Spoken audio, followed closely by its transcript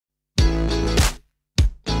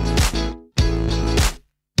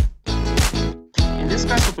this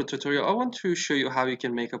Grasshopper tutorial, I want to show you how you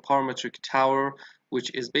can make a parametric tower, which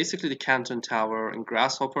is basically the Canton tower in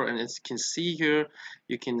Grasshopper. And as you can see here,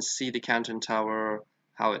 you can see the Canton tower,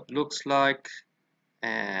 how it looks like,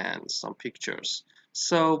 and some pictures.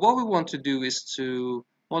 So what we want to do is to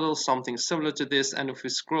model something similar to this. And if we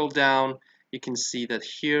scroll down, you can see that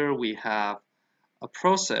here we have a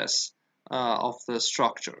process of the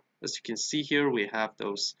structure. As you can see here, we have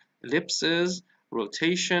those ellipses,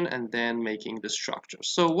 rotation, and then making the structure.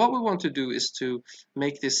 So what we want to do is to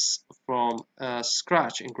make this from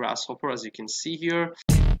scratch in Grasshopper, as you can see here.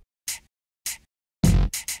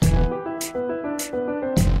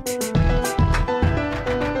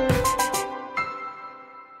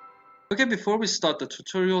 Okay, before we start the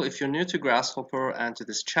tutorial, if you're new to Grasshopper and to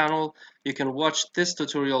this channel, you can watch this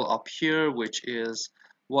tutorial up here, which is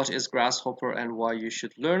what is Grasshopper and why you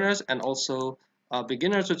should learn it, and also a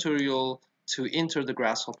beginner tutorial to enter the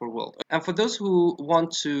Grasshopper world. And for those who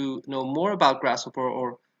want to know more about Grasshopper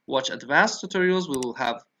or watch advanced tutorials,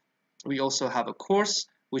 we also have a course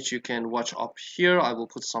which you can watch up here. I will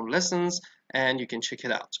put some lessons and you can check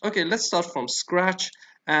it out. Okay, let's start from scratch.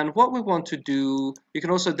 And what we want to do, you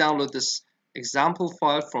can also download this example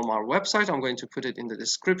file from our website. I'm going to put it in the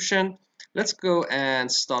description. Let's go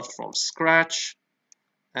and start from scratch.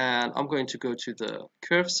 And I'm going to go to the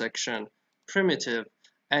curve section, primitive,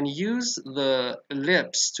 and use the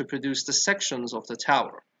ellipse to produce the sections of the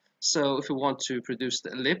tower. So if we want to produce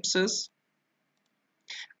the ellipses,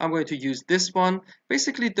 I'm going to use this one.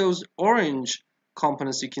 Basically, those orange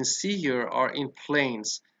components you can see here are in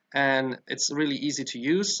planes, and it's really easy to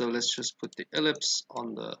use. So let's just put the ellipse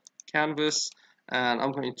on the canvas, and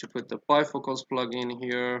I'm going to put the bifocals plugin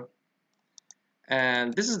here.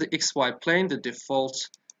 And this is the XY plane, the default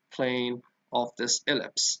plane of this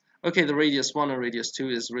ellipse. Okay, the radius 1 and radius 2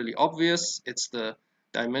 is really obvious. It's the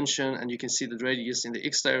dimension, and you can see the radius in the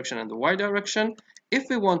X direction and the Y direction. If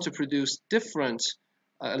we want to produce different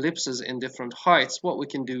ellipses in different heights, what we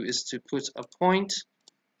can do is to put a point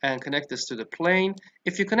and connect this to the plane.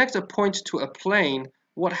 If you connect a point to a plane,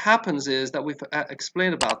 what happens is that we've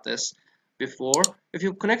explained about this before. If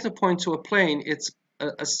you connect a point to a plane, it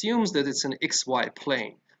assumes that it's an XY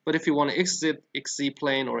plane. But if you want an XZ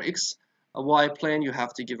plane or XY plane, you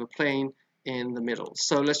have to give a plane in the middle.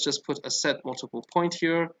 So let's just put a set multiple point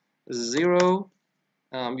here, 0.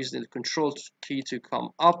 Using the control key to come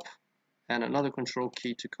up, and another control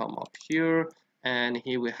key to come up here, and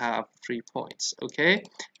here we have 3 points. Okay,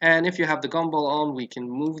 and if you have the gumball on, we can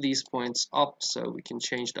move these points up so we can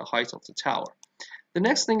change the height of the tower. The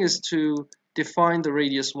next thing is to define the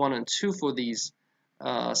radius 1 and 2 for these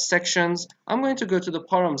sections. I'm going to go to the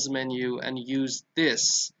params menu and use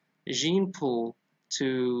this gene pool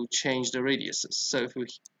to change the radiuses. So if we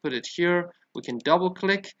put it here, we can double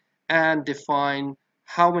click and define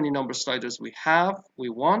how many number sliders we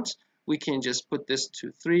want. We can just put this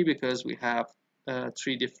to 3 because we have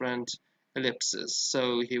 3 different ellipses.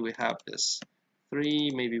 So here we have this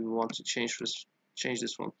 3. Maybe we want to change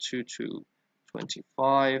this from 2 to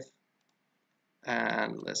 25,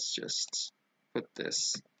 and let's just put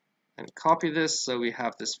this and copy this. So we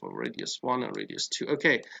have this for radius 1 and radius 2.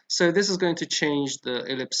 Okay, so this is going to change the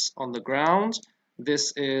ellipse on the ground.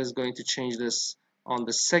 This is going to change this on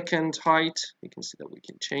the second height. You can see that we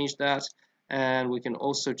can change that, and we can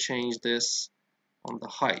also change this on the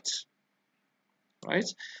height, right?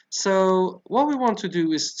 So what we want to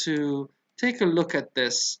do is to take a look at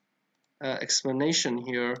this explanation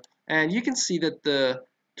here, and you can see that the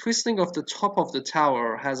twisting of the top of the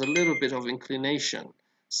tower has a little bit of inclination.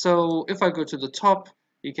 So if I go to the top,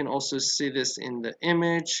 you can also see this in the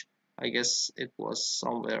image. I guess it was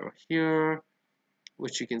somewhere here,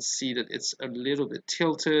 which you can see that it's a little bit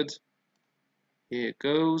tilted. Here it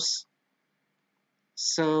goes.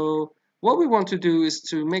 So what we want to do is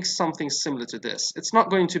to make something similar to this. It's not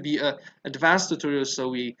going to be an advanced tutorial, so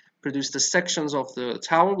we produce the sections of the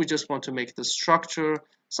tower. We just want to make the structure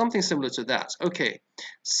something similar to that. Okay,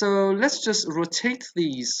 so let's just rotate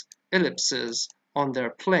these ellipses on their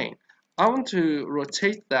plane. I want to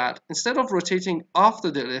rotate that. Instead of rotating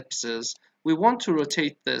after the ellipses, we want to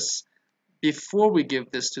rotate this before we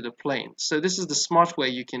give this to the plane. So this is the smart way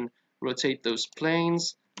you can rotate those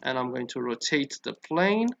planes, and I'm going to rotate the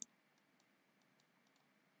plane,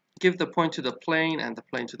 give the point to the plane and the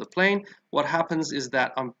plane to the plane. What happens is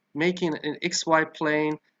that I'm making an XY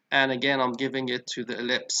plane, and again I'm giving it to the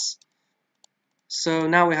ellipse. So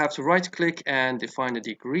now we have to right click and define the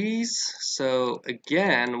degrees. So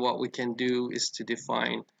again, what we can do is to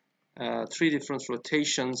define 3 different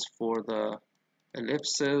rotations for the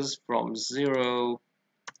ellipses from 0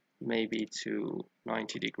 maybe to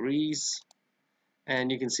 90 degrees.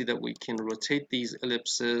 And you can see that we can rotate these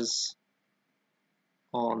ellipses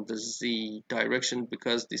on the Z direction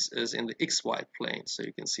because this is in the XY plane. So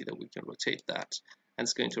you can see that we can rotate that, and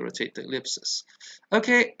it's going to rotate the ellipses.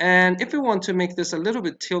 Okay, and if we want to make this a little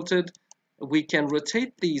bit tilted, we can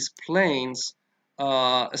rotate these planes.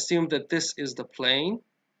 Assume that this is the plane,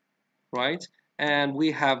 right? And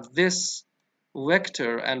we have this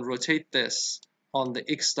vector and rotate this on the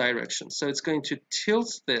X direction. So it's going to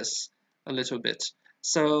tilt this a little bit.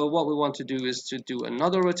 So what we want to do is to do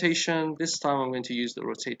another rotation. This time I'm going to use the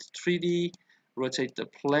rotate 3D, rotate the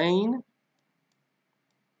plane.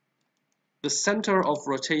 The center of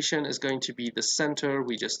rotation is going to be the center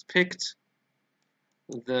we just picked.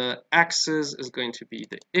 The axis is going to be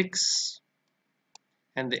the X,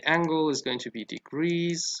 and the angle is going to be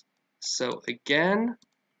degrees. So again,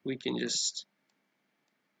 we can just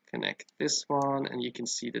connect this one, and you can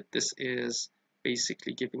see that this is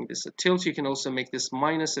basically giving this a tilt. You can also make this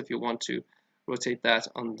minus if you want to rotate that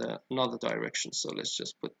on the another direction. So let's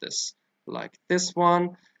just put this like this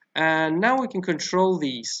one, and now we can control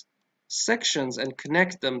these sections and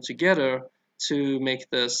connect them together to make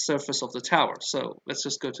the surface of the tower. So let's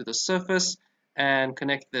just go to the surface and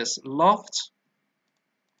connect this loft,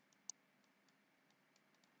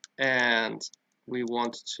 and we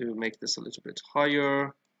want to make this a little bit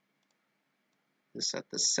higher. This at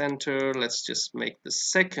the center. Let's just make the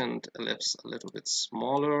second ellipse a little bit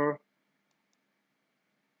smaller.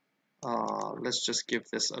 Let's just give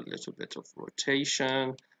this a little bit of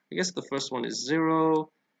rotation. I guess the first one is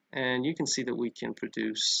 0, and you can see that we can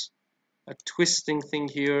produce a twisting thing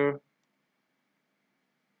here.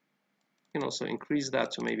 You can also increase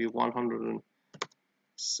that to maybe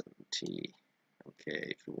 170. Okay,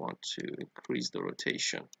 if you want to increase the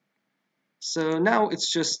rotation. So now it's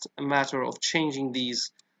just a matter of changing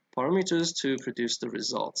these parameters to produce the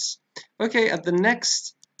results. Okay, at the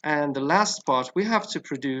next and the last part, we have to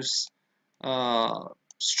produce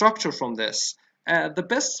structure from this. The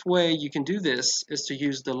best way you can do this is to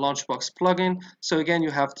use the Lunchbox plugin. So again,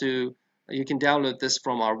 you can download this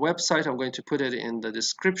from our website. I'm going to put it in the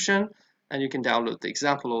description, and you can download the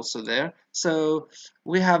example also there. So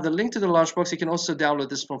we have the link to the Lunchbox. You can also download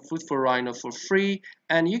this from Food for Rhino for free,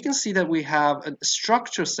 and you can see that we have a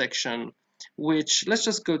structure section, which, let's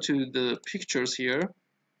just go to the pictures here,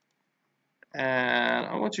 and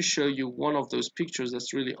I want to show you one of those pictures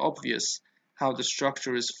that's really obvious how the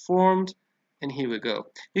structure is formed. And here we go.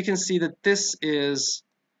 You can see that this is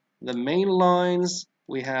the main lines.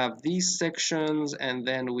 We have these sections, and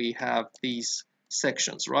then we have these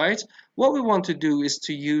sections, right? What we want to do is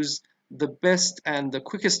to use the best and the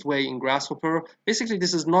quickest way in Grasshopper. Basically,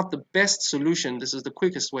 this is not the best solution. This is the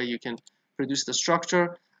quickest way you can produce the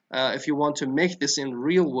structure. If you want to make this in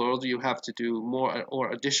real world, you have to do more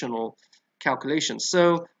or additional calculations.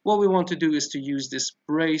 So what we want to do is to use this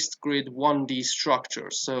braced grid 1D structure.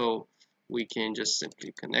 So we can just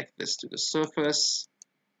simply connect this to the surface.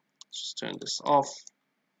 Just turn this off.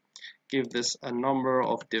 Give this a number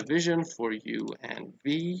of division for U and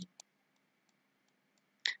V.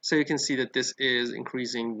 So you can see that this is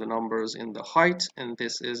increasing the numbers in the height, and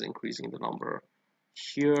this is increasing the number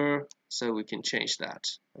here. So we can change that.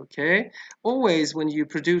 Okay. Always when you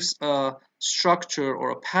produce a structure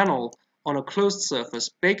or a panel on a closed surface,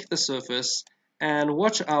 bake the surface and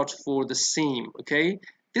watch out for the seam. Okay.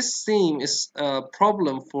 This seam is a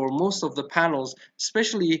problem for most of the panels,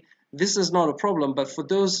 especially this is not a problem, but for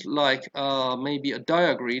those like maybe a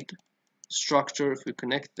diagrid structure, if we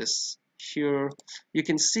connect this here, you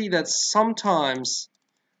can see that sometimes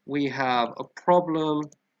we have a problem.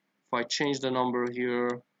 If I change the number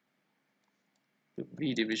here, the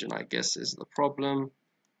V division, I guess, is the problem.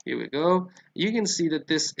 Here we go. You can see that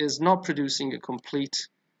this is not producing a complete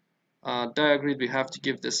diagrid. We have to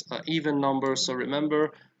give this an even number. So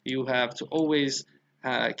remember, you have to always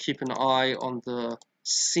keep an eye on the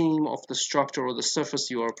seam of the structure or the surface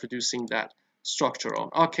you are producing that structure on.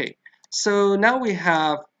 Okay, so now we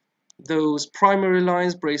have those primary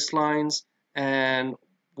lines, brace lines, and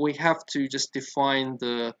we have to just define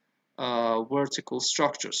the vertical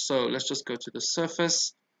structures. So let's just go to the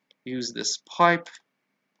surface, use this pipe,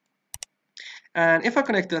 and if I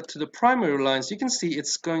connect that to the primary lines, you can see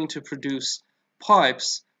it's going to produce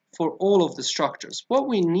pipes for all of the structures. What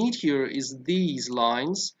we need here is these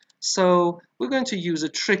lines, so we're going to use a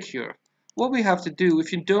trick here. What we have to do,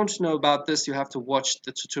 if you don't know about this, you have to watch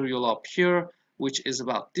the tutorial up here, which is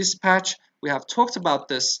about dispatch. We have talked about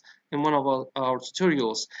this in one of our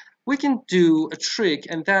tutorials. We can do a trick,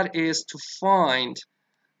 and that is to find,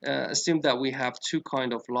 assume that we have two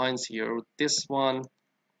kind of lines here, this one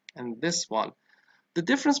and this one. the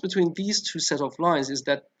difference between these two set of lines is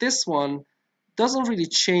that this one doesn't really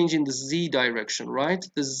change in the z direction, right?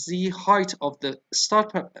 The z height of the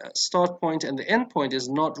start point and the end point is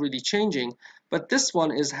not really changing, but this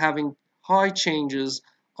one is having high changes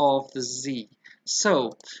of the z.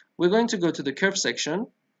 So we're going to go to the curve section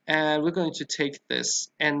and we're going to take this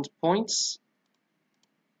end points,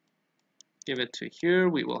 give it to here.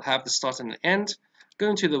 We will have the start and the end.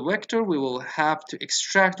 Going to the vector, we will have to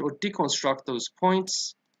extract or deconstruct those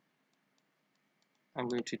points. I'm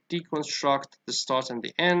going to deconstruct the start and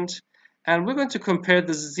the end, and we're going to compare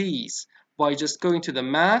the z's by just going to the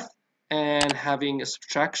math and having a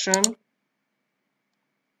subtraction,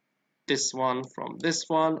 this one from this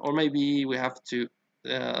one, or maybe we have to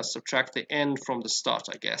subtract the end from the start,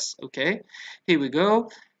 I guess. Okay, here we go.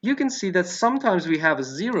 You can see that sometimes we have a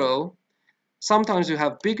 0, sometimes we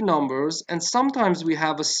have big numbers, and sometimes we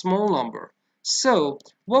have a small number. So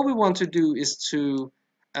what we want to do is to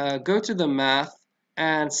go to the math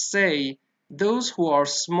and say those who are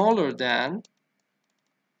smaller than,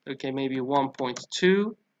 okay, maybe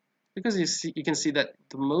 1.2, because you can see that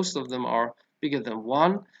most of them are bigger than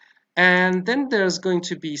 1, and then there's going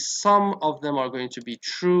to be some of them are going to be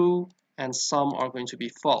true and some are going to be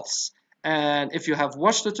false. And if you have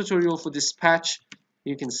watched the tutorial for dispatch,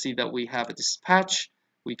 you can see that we have a dispatch.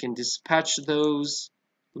 We can dispatch those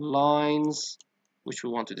lines which we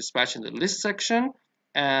want to dispatch in the list section,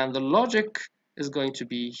 and the logic is going to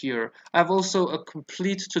be here. I have also a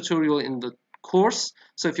complete tutorial in the course,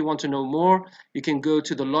 so if you want to know more, you can go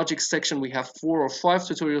to the logic section. We have 4 or 5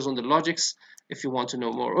 tutorials on the logics if you want to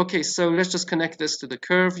know more. Okay, so let's just connect this to the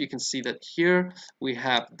curve. You can see that here we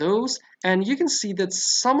have those, and you can see that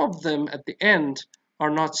some of them at the end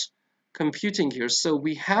are not computing here, so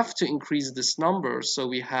we have to increase this number. So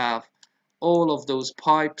we have all of those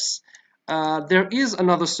pipes. There is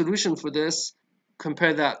another solution for this.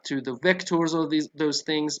 Compare that to the vectors or those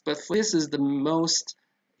things, but this is the most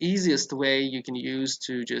easiest way you can use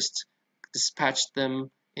to just dispatch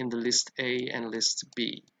them in the list A and list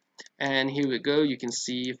B. And here we go. You can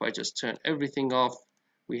see if I just turn everything off,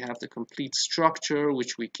 we have the complete structure,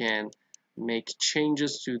 which we can make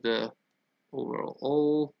changes to the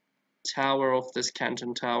overall tower of this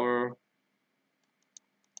Canton tower.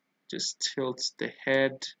 Just tilt the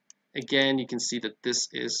head. Again, you can see that this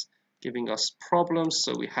is giving us problems,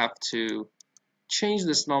 so we have to change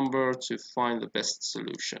this number to find the best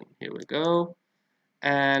solution. Here we go.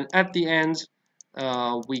 And at the end,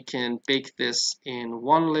 we can bake this in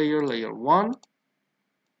one layer, layer 1,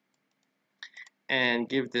 and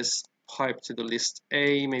give this pipe to the list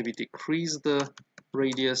A, maybe decrease the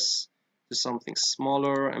radius to something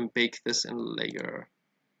smaller and bake this in layer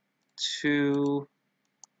 2,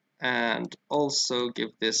 and also give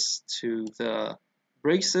this to the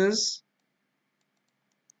braces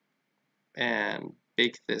and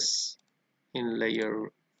bake this in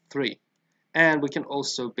layer 3. And we can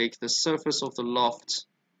also bake the surface of the loft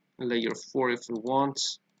in layer 4 if we want.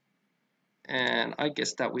 And I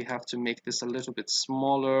guess that we have to make this a little bit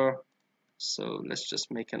smaller, so let's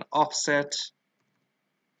just make an offset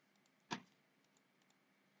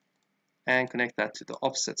and connect that to the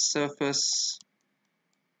offset surface.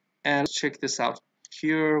 And check this out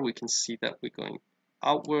here. We can see that we're going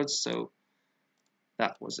outwards, so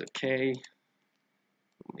that was okay.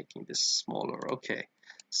 Making this smaller. Okay,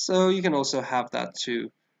 so you can also have that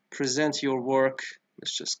to present your work.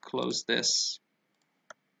 Let's just close this,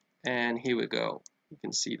 and here we go. You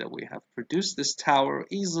can see that we have produced this tower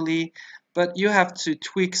easily, but you have to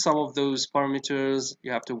tweak some of those parameters.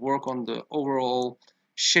 You have to work on the overall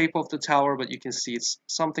shape of the tower, but you can see it's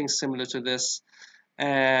something similar to this.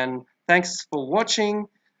 And thanks for watching.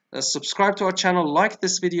 Subscribe to our channel, like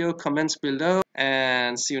this video, comment below,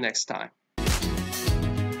 and see you next time.